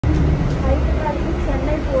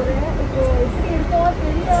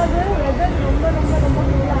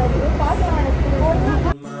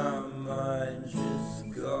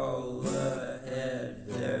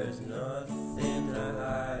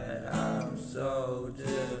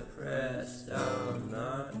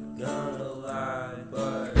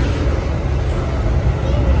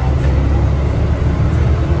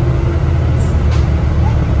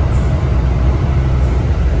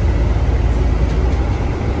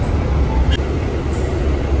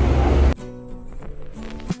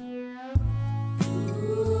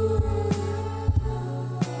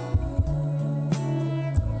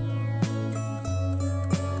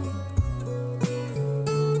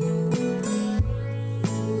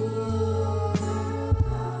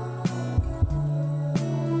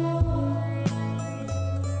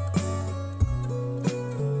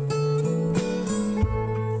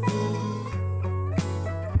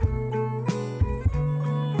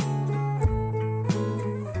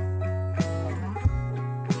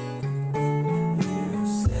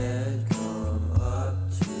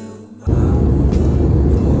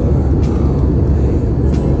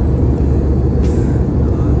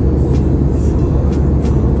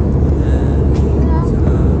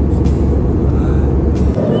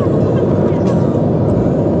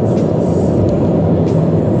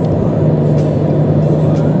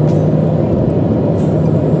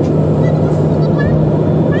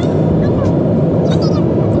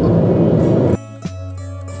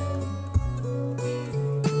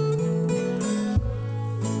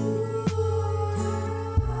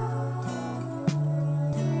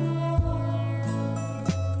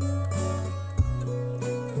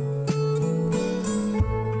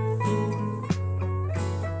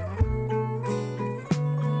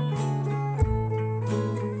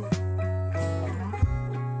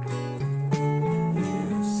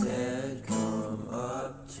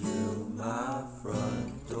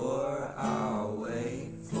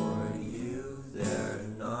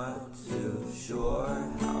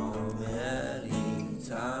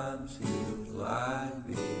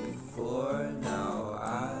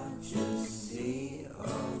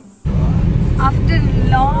After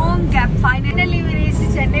long gap, finally we reached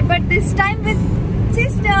Chennai, but this time with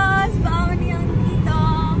sisters, Bhavani, Ankita,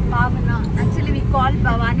 Bhavana. Actually, we called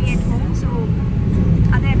Bhavani at home, so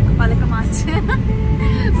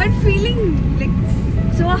but feeling like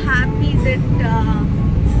so happy that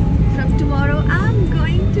from tomorrow I'm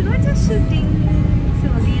going to Roja shooting. So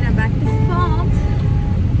again, I'm back to farm.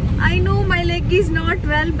 I know my leg is not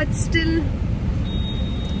well, but still.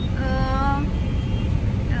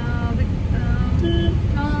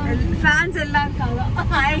 Fans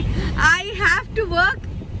I have to work.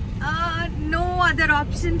 No other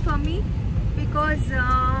option for me because I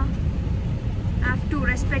have to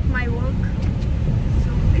respect my work. So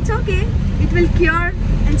it's okay. It will cure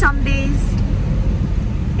in some days.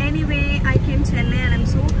 Anyway, I came to Chennai and I'm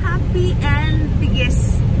so happy. And yes,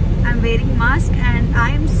 I'm wearing mask and I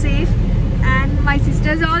am safe. And my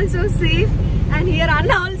sisters are also safe. And here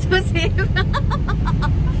Anna also safe.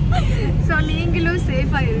 So Leengulu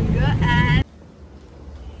safe and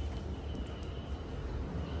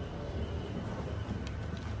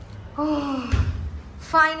oh,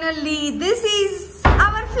 finally this is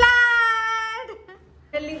our flat.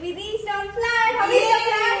 We reached our flat. How is the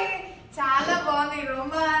flat? Chala boni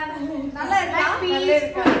Roma.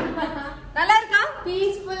 Nalla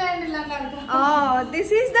Peaceful and nalla. Oh, this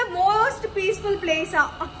is the most peaceful place.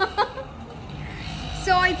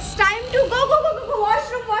 So it's time to go.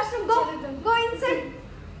 Washroom. Go inside.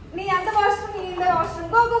 Nee at the washroom, nee in the washroom.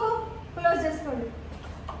 Go. Close just for it.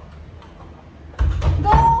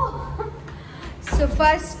 Go. So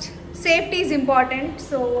first, safety is important.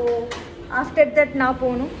 So after that, now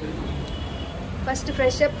ponu. First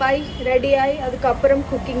fresh up, ready, adukappuram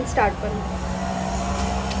cooking start pannu.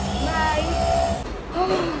 Bye. Oh,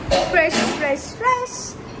 fresh.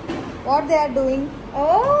 What they are doing?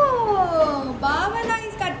 Oh, Bhavana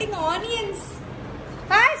is cutting onions.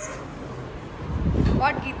 Fast.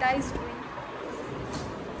 What Geeta is doing?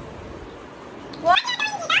 What?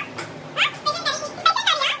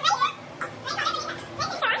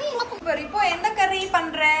 Ipo enna curry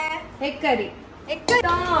pandre? Egg curry. Egg curry.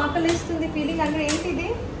 ఆకలిస్తుంది feeling అంటే ఏంటిది?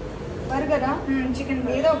 బర్గరా? Chicken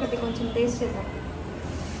ఏదో ఒకటి కొంచెం taste చేద్దాం.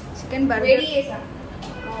 Chicken burger. Ready చేసా.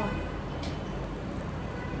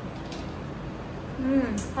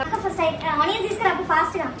 First onions is gonna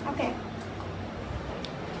fast ga. Okay.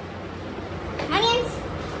 Onions.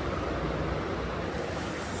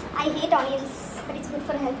 I hate onions, but it's good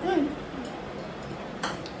for health.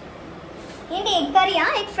 Enti egg curry ya,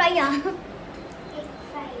 egg fry ya. Egg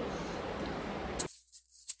fry.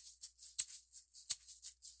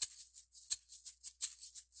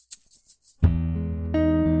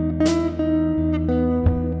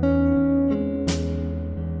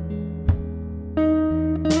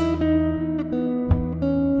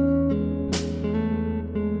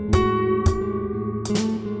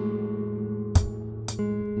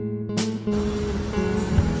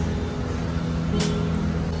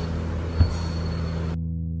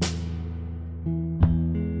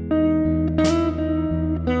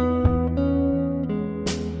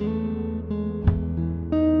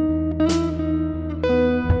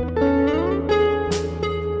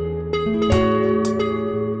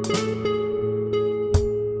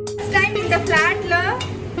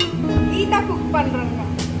 cook பண்றாங்க.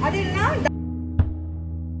 அது என்ன?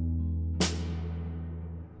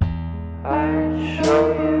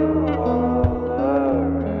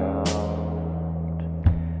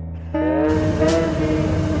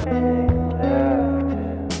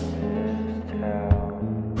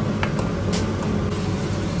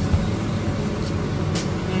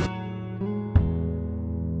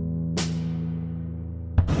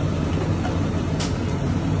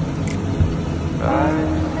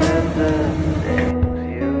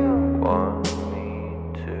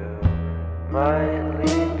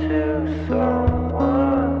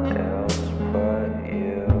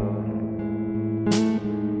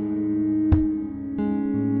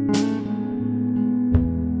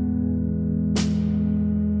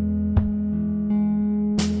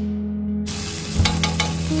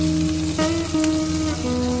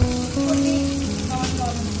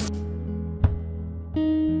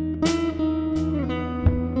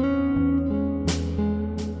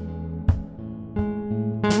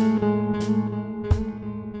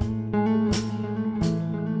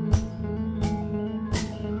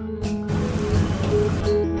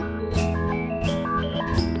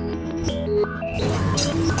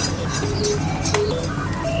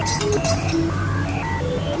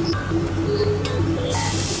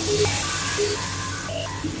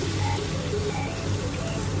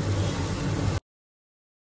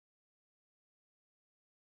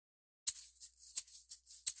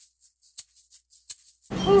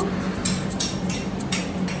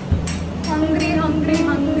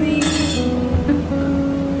 Hungry.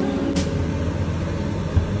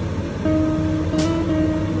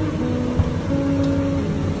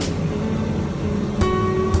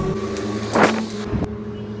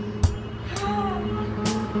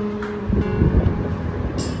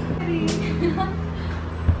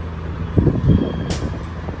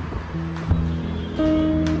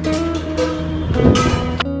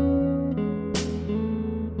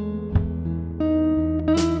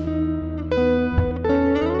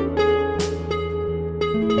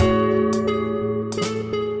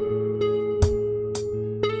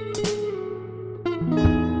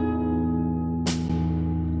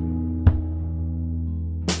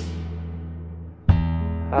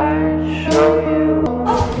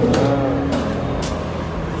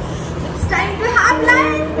 It's time to have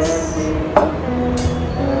lunch.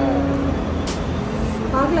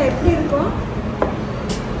 பார்க்கலாம் எப்படி இருக்கும்.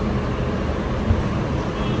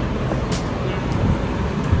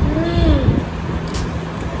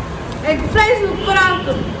 Egg fry சூப்பரா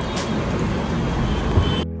இருக்கும்.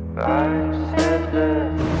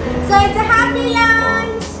 So it's a happy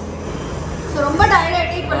lunch. So ரொம்ப tired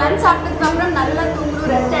ஆயிட்டு இப்போ லஞ்ச் சாப்பிட்டதுக்கு அப்புறம் நல்லா தூங்கணும்,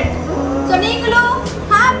 ரெஸ்ட் எடுத்துக்கணும். So நீங்களும்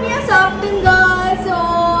ஹாப்பியா சாப்பிடுங்க. So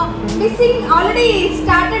already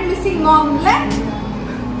started missing momல.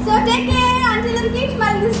 So take care until then, keep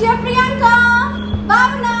smiling. This is your Priyanka,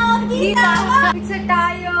 Bhavna, Geeta. It's a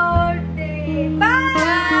tired day.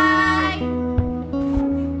 Bye.